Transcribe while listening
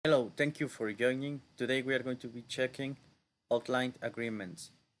Hello, thank you for joining. Today we are going to be checking outlined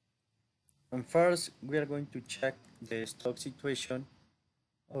agreements. And first, we are going to check the stock situation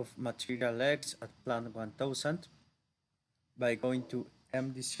of material X at plant 1000 by going to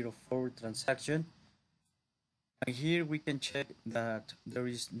MD04 transaction. And here we can check that there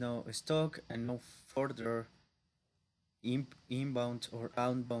is no stock and no further inbound or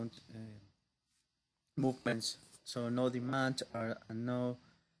outbound movements. So no demand and no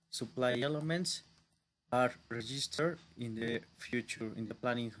supply elements are registered in the future, in the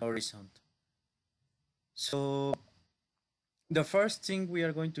planning horizon. So the first thing we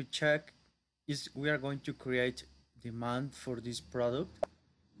are going to check is we are going to create demand for this product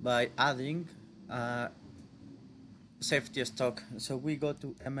by adding safety stock. So we go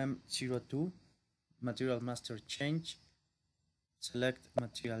to MM02, material master change, select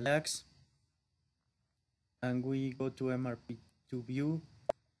material X, and we go to MRP2 view,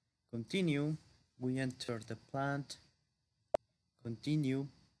 continue, we enter the plant, continue,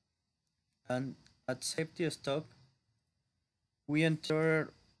 and at safety stock, we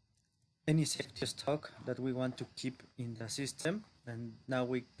enter any safety stock that we want to keep in the system, and now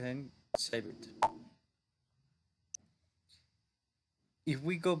we can save it. If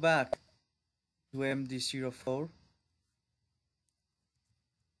we go back to MD04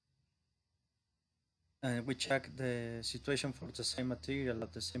 and we check the situation for the same material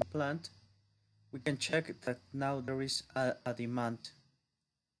at the same plant, we can check that now there is a demand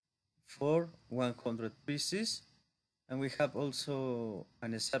for 100 pieces, and we have also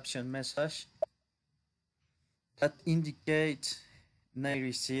an exception message that indicates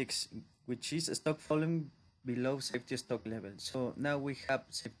 96, which is stock falling below safety stock level. So now we have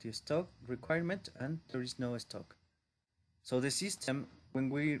safety stock requirement and there is no stock. So the system,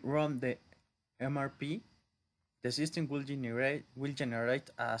 when we run the MRP, the system will generate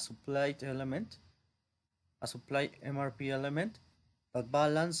a supply element, a supply MRP element that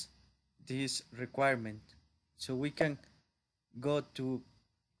balance this requirement. So we can go to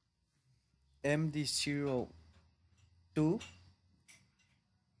MD02,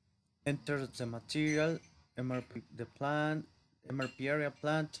 enter the material, MRP the plant, MRP area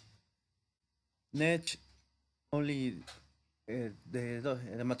plant, net only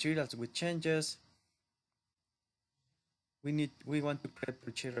the materials with changes. We want to create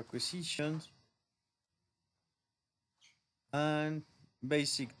purchase requisitions and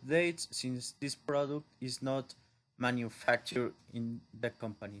basic dates, since this product is not manufactured in the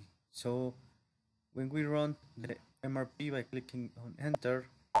company. So when we run the MRP by clicking on enter,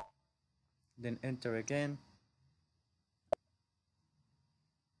 then enter again,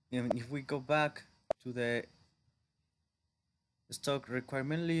 and if we go back to the stock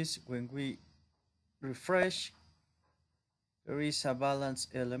requirement list, when we refresh, there is a balance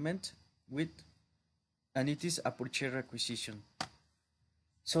element with, and it is a purchase requisition.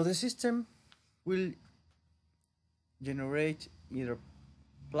 So the system will generate either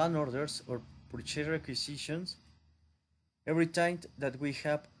plan orders or purchase requisitions every time that we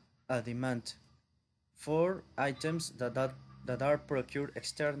have a demand for items that are procured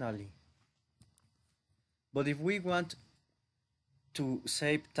externally. But if we want to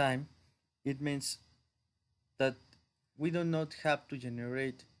save time, it means that we do not have to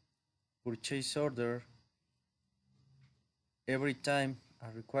generate purchase order every time a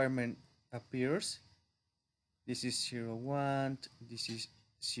requirement appears. This is 01, this is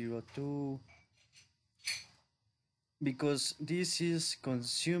 02, because this is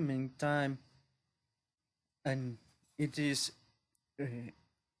consuming time and it is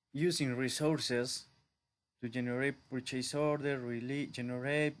using resources to generate purchase order,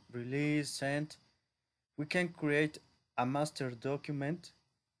 generate, release, send. We can create a master document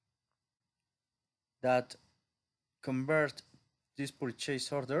that convert this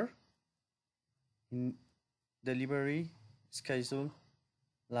purchase order in delivery schedule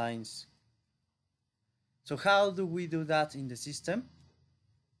lines. So how do we do that in the system?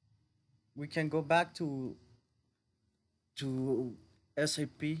 We can go back to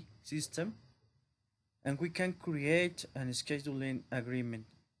SAP system and we can create a scheduling agreement.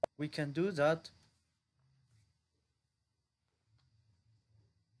 We can do that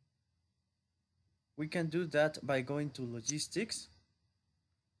by going to logistics,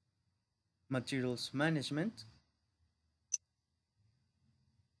 materials management,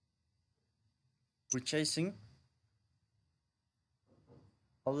 purchasing,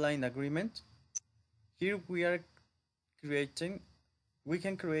 online agreement. Here we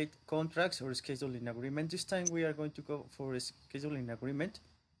can create contracts or scheduling agreement. This time we are going to go for a scheduling agreement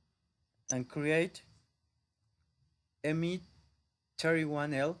and create ME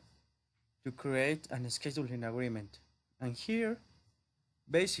 31L to create an scheduling agreement. And here,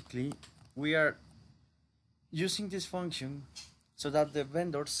 basically, we are using this function so that the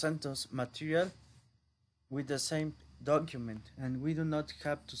vendor sends us material with the same document, and we do not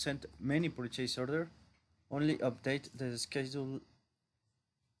have to send many purchase orders, only update the schedule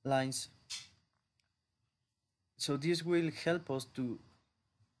lines. So this will help us to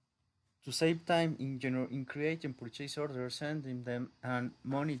save time in creating purchase orders, sending them, and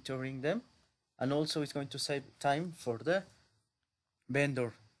monitoring them, and also it's going to save time for the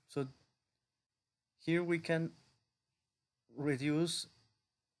vendor. So here we can reduce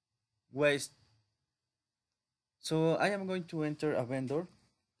waste. So I am going to enter a vendor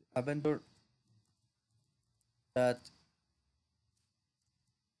that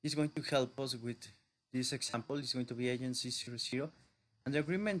is going to help us with this example. Is going to be agency 00, and the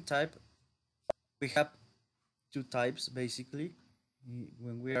agreement type, we have two types basically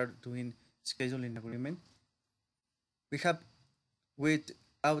when we are doing scheduling agreement. We have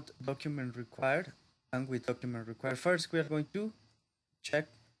without document required and with document required. First, we are going to check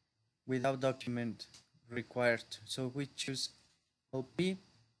without document required. So we choose LP.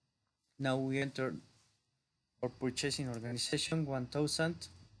 Now we enter our purchasing organization 1000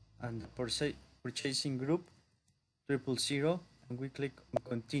 and purchasing group 000, and we click on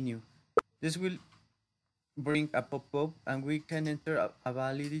continue. This will bring a pop-up, and we can enter a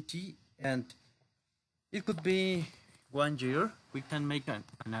validity, and it could be 1 year. We can make an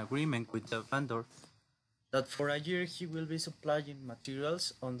agreement with the vendor that for a year he will be supplying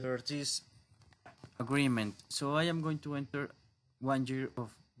materials under this agreement. So I am going to enter 1 year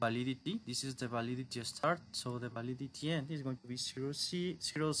of validity. This is the validity start, so the validity end is going to be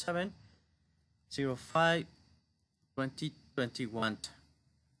 07/05/2021.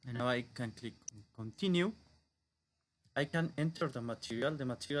 And now I can click on continue. I can enter the material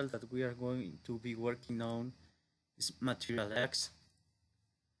that we are going to be working on is material X.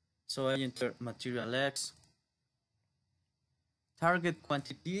 So I enter material X. Target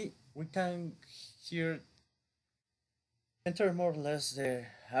quantity, we can here enter more or less the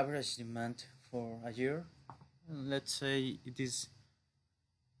average demand for a year. Let's say it is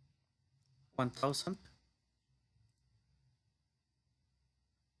 1000.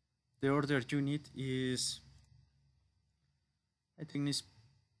 The order unit is, I think it's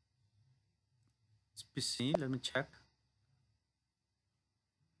PC. Let me check.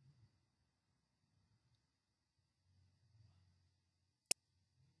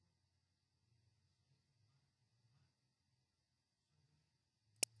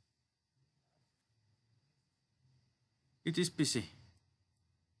 It is PC.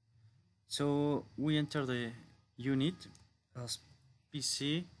 So we enter the unit as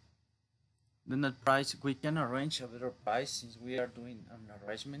PC. The net price, we can arrange a better price since we are doing an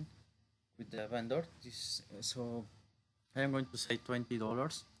arrangement with the vendor. So I am going to say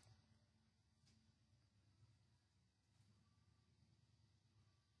 $20.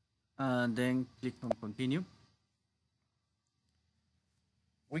 And then click on continue.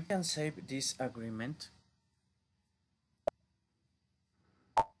 We can save this agreement.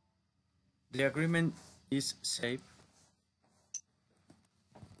 The agreement is saved.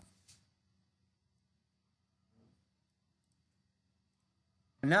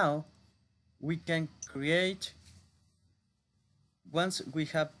 Now we can create, once we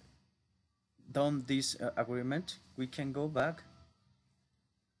have done this agreement, we can go back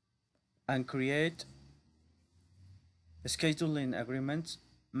and create scheduling agreements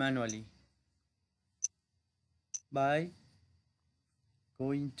manually by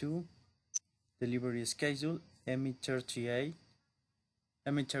going to delivery schedule, M38,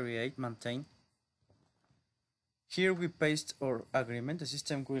 maintain. Here we paste our agreement. The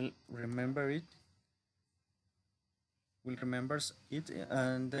system will remembers it,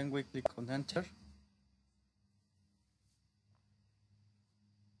 and then we click on enter.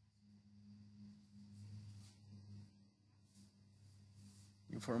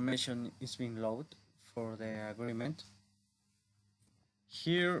 Information is being loaded for the agreement.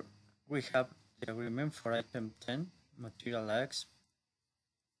 Here we have the agreement for item 10, material X,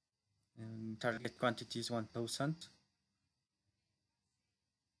 and target quantity is 1000,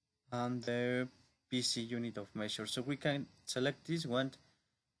 and the PC unit of measure. So we can select this one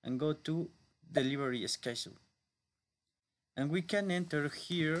and go to delivery schedule, and we can enter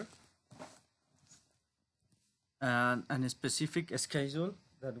here a specific schedule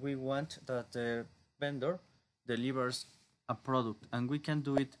that we want that the vendor delivers a product, and we can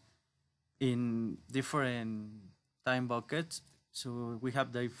do it in different time buckets. So we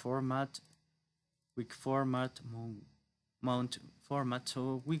have the format, week format, month format.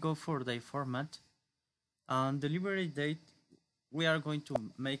 So we go for the format. And delivery date, we are going to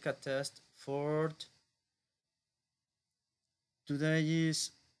make a test for today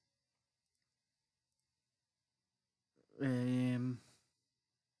is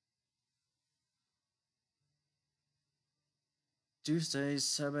Tuesday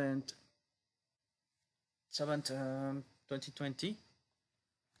 7th 2020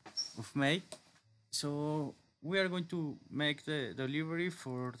 of May. So we are going to make the delivery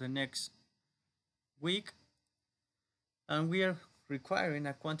for the next week, and we are requiring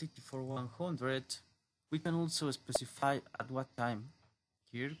a quantity for 100. We can also specify at what time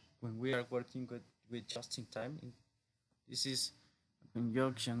here when we are working with just in time. This is in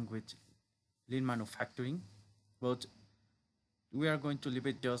conjunction with lean manufacturing, but we are going to leave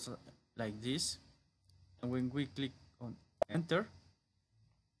it just like this. And when we click on enter,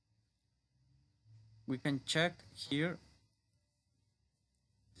 we can check here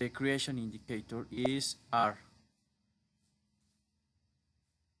the creation indicator is R.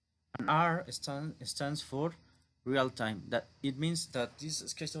 And R stands for real time. That it means that this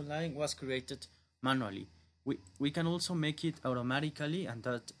schedule line was created manually. We can also make it automatically, and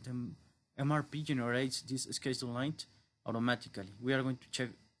that the MRP generates this schedule line automatically. We are going to check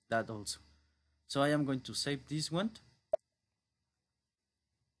that also. So I am going to save this one.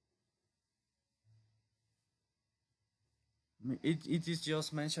 It is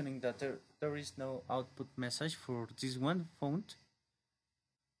just mentioning that there is no output message for this one font.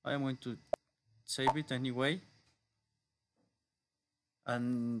 I am going to save it anyway.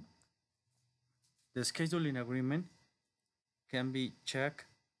 And the scheduling agreement can be checked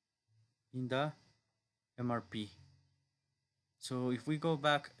in the MRP. So if we go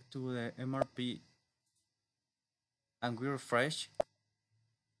back to the MRP and we refresh,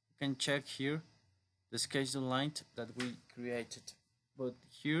 we can check here the schedule line that we created. But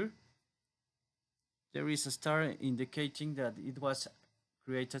here there is a star indicating that it was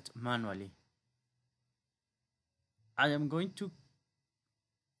created manually. I am going to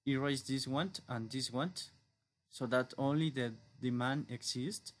erase this one and this one so that only the demand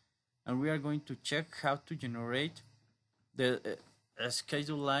exists, and we are going to check how to generate the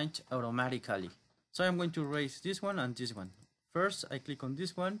schedule line automatically. So I'm going to erase this one and this one. First I click on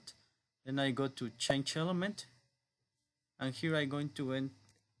this one, then I go to change element, and here I'm going to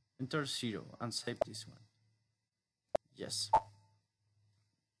enter 0 and save this one. Yes.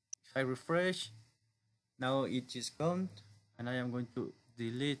 If I refresh, now it is gone, and I am going to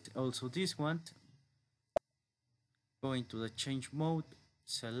delete also this one. Go into the change mode,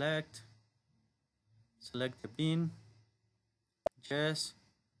 select the bin,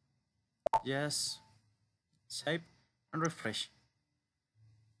 yes, save and refresh.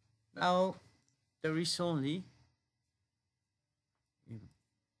 Now there is only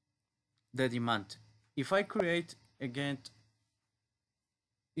the demand. If I create again,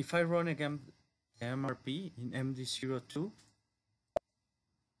 if I run again the MRP in MD02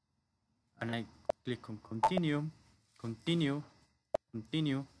 and I click on continue, and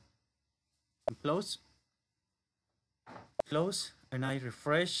close, and I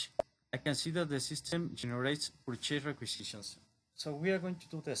refresh, I can see that the system generates purchase requisitions. So we are going to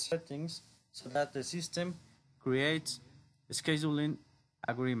do the settings so that the system creates scheduling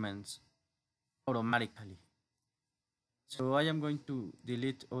agreements automatically. So I am going to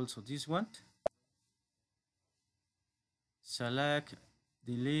delete also this one. Select,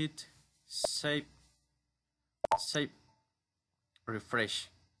 delete, save, refresh.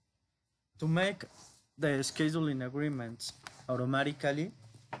 To make the scheduling agreements automatically,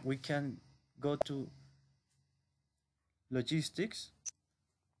 we can go to logistics,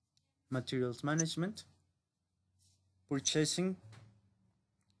 materials management, purchasing,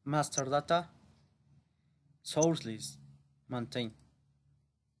 master data, source list, maintain.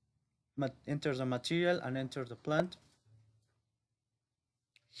 Enter the material and enter the plant.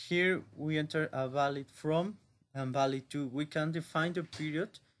 Here we enter a valid from and valid to. We can define the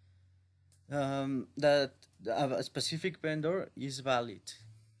period that a specific vendor is valid.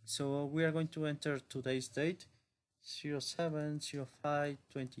 So we are going to enter today's date,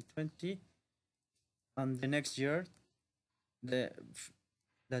 07/05/2020, and the next year, that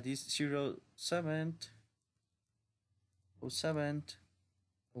is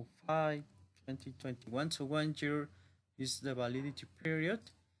 07/05/2021. So 1 year is the validity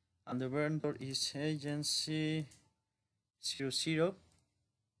period, and the vendor is agency 00.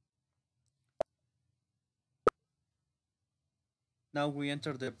 Now we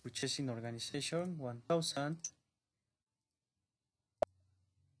enter the purchasing organization 1000.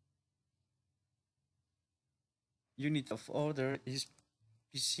 unit of order is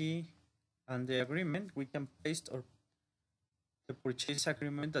PC, and the agreement we can paste or the purchase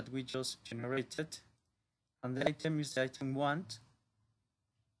agreement that we just generated, and the item is the item 1.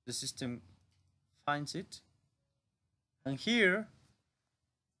 The system finds it, and here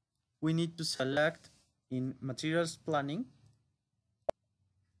we need to select in materials planning,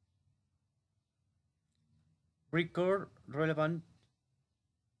 record relevant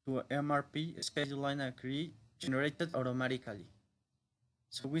to MRP schedule line agree generated automatically.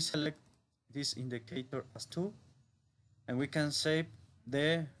 So we select this indicator as 2, and we can save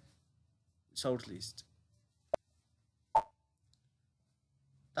the source list.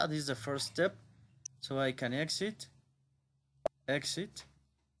 That is the first step. So I can exit,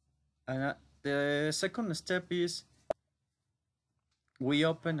 and the second step is we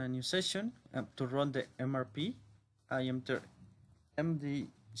open a new session to run the MRP. I enter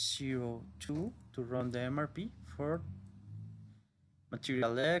MD02 to run the MRP for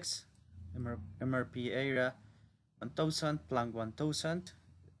material X, MRP area 1000, plan 1000,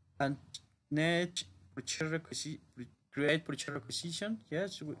 and net create purchase requisition,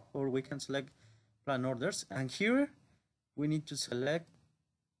 yes, or we can select plan orders, and here we need to select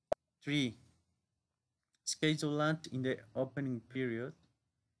 3 schedule line in the opening period,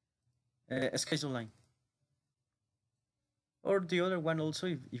 schedule line, or the other one also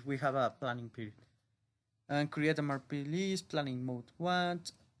if we have a planning period, and create a MRP list, planning mode 1,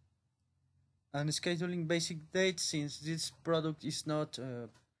 and scheduling basic dates since this product is not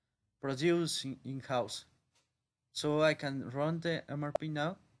produced in-house. So I can run the MRP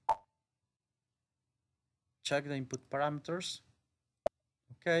now, check the input parameters,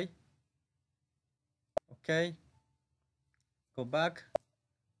 okay, go back,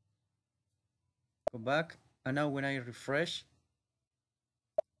 and now when I refresh,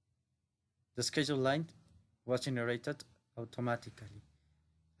 the schedule line was generated automatically.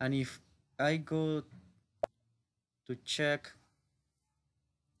 And if I go to check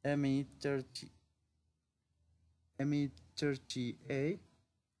ME30A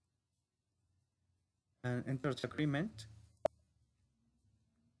and enter the agreement,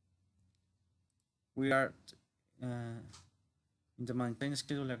 we are in the maintain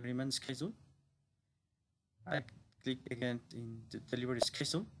schedule agreement schedule. I click again in the delivery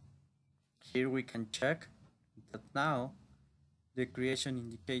schedule. Here we can check that now the creation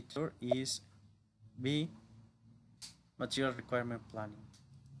indicator is B, material requirement planning.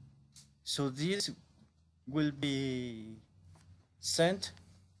 So this will be sent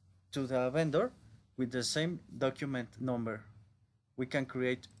to the vendor with the same document number. We can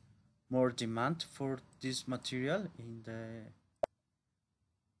create more demand for this material in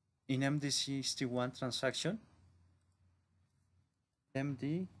MD61 transaction.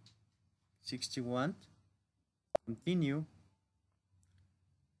 MD61, continue,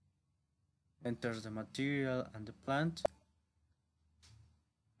 enter the material and the plant,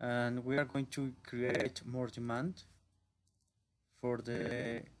 and we are going to create more demand for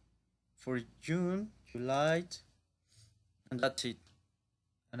June, July, and that's it.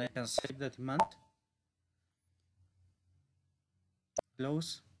 And I can save the demand,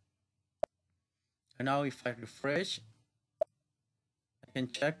 close, and now if I refresh, I can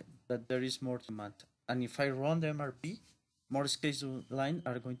check that there is more demand. And if I run the MRP, more schedule lines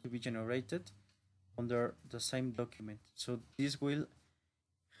are going to be generated under the same document. So this will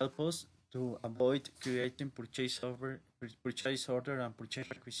help us to avoid creating purchase order and purchase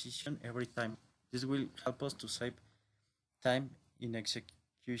requisition every time. This will help us to save time in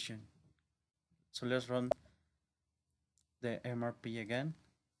execution. So let's run the MRP again.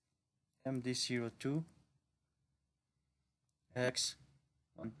 MD02 X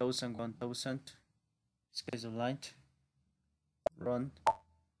 1000 schedule line, run,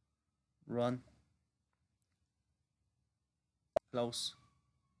 close,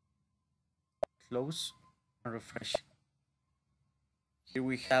 and refresh. Here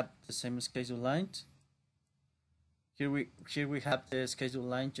we have the same schedule line. Here we have the schedule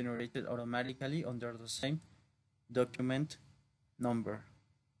line generated automatically under the same document number.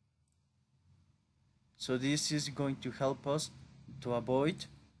 So this is going to help us to avoid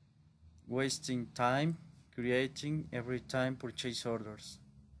wasting time creating every time purchase orders.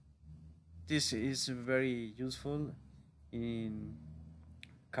 This is very useful in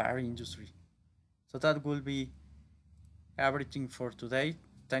car industry. So that will be everything for today.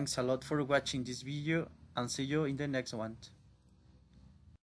 Thanks a lot for watching this video, and see you in the next one.